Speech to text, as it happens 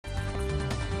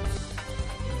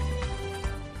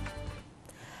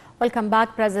Welcome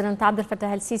back. President Abdel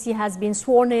Fattah el-Sisi has been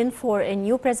sworn in for a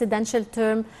new presidential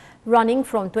term running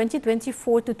from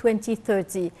 2024 to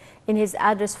 2030. In his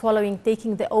address following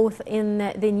taking the oath in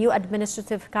the new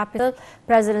administrative capital,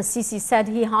 President Sisi said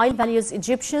he highly values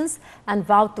Egyptians and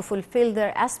vowed to fulfill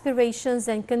their aspirations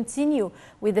and continue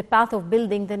with the path of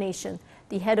building the nation.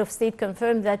 The head of state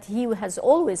confirmed that he has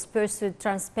always pursued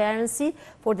transparency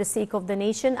for the sake of the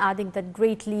nation, adding that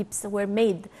great leaps were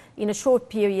made in a short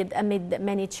period amid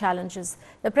many challenges.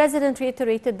 The president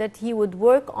reiterated that he would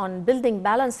work on building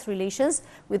balanced relations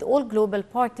with all global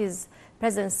parties.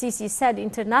 President Sisi said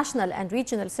international and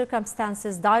regional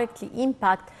circumstances directly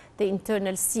impact the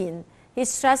internal scene. He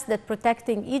stressed that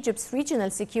protecting Egypt's regional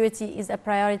security is a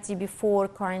priority before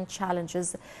current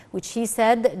challenges, which he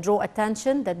said draw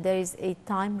attention that there is a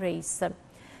time race.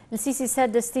 El-Sisi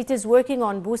said the state is working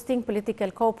on boosting political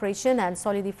cooperation and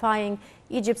solidifying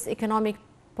Egypt's economic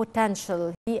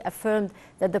potential. He affirmed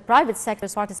that the private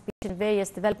sector's participation in various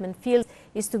development fields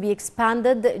is to be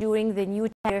expanded during the new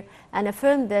year and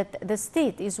affirmed that the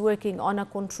state is working on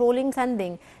controlling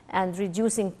spending and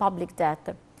reducing public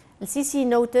debt. El-Sisi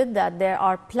noted that there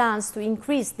are plans to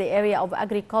increase the area of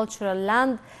agricultural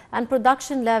land and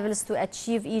production levels to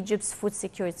achieve Egypt's food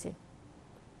security.